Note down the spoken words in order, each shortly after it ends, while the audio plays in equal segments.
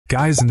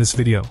Guys, in this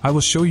video, I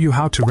will show you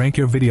how to rank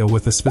your video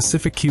with a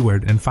specific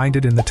keyword and find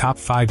it in the top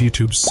 5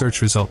 YouTube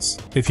search results.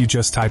 If you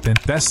just type in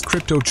best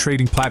crypto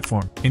trading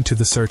platform into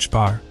the search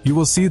bar, you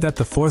will see that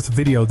the 4th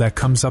video that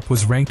comes up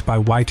was ranked by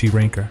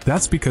YTRanker.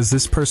 That's because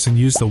this person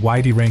used the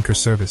YTRanker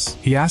service.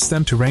 He asked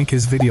them to rank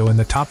his video in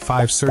the top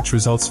 5 search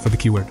results for the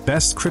keyword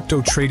best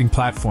crypto trading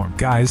platform.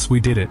 Guys, we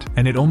did it,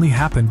 and it only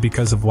happened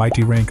because of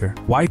YTRanker.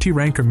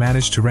 YTRanker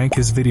managed to rank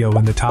his video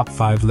in the top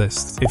 5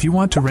 lists. If you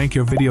want to rank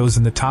your videos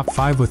in the top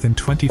 5 within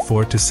 24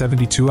 to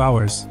 72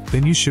 hours,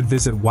 then you should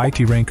visit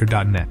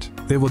YTRanker.net.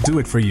 They will do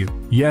it for you.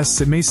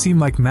 Yes, it may seem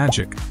like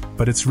magic,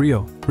 but it's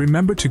real.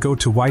 Remember to go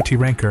to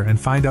YTRanker and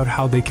find out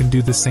how they can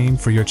do the same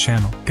for your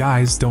channel.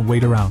 Guys, don't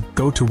wait around.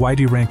 Go to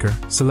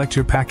YTRanker, select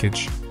your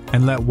package,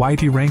 and let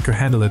YTRanker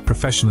handle it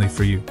professionally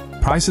for you.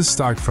 Prices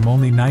start from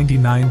only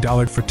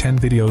 $99 for 10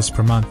 videos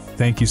per month.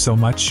 Thank you so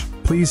much.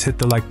 Please hit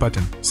the like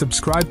button,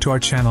 subscribe to our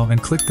channel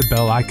and click the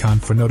bell icon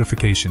for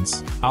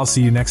notifications. I'll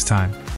see you next time.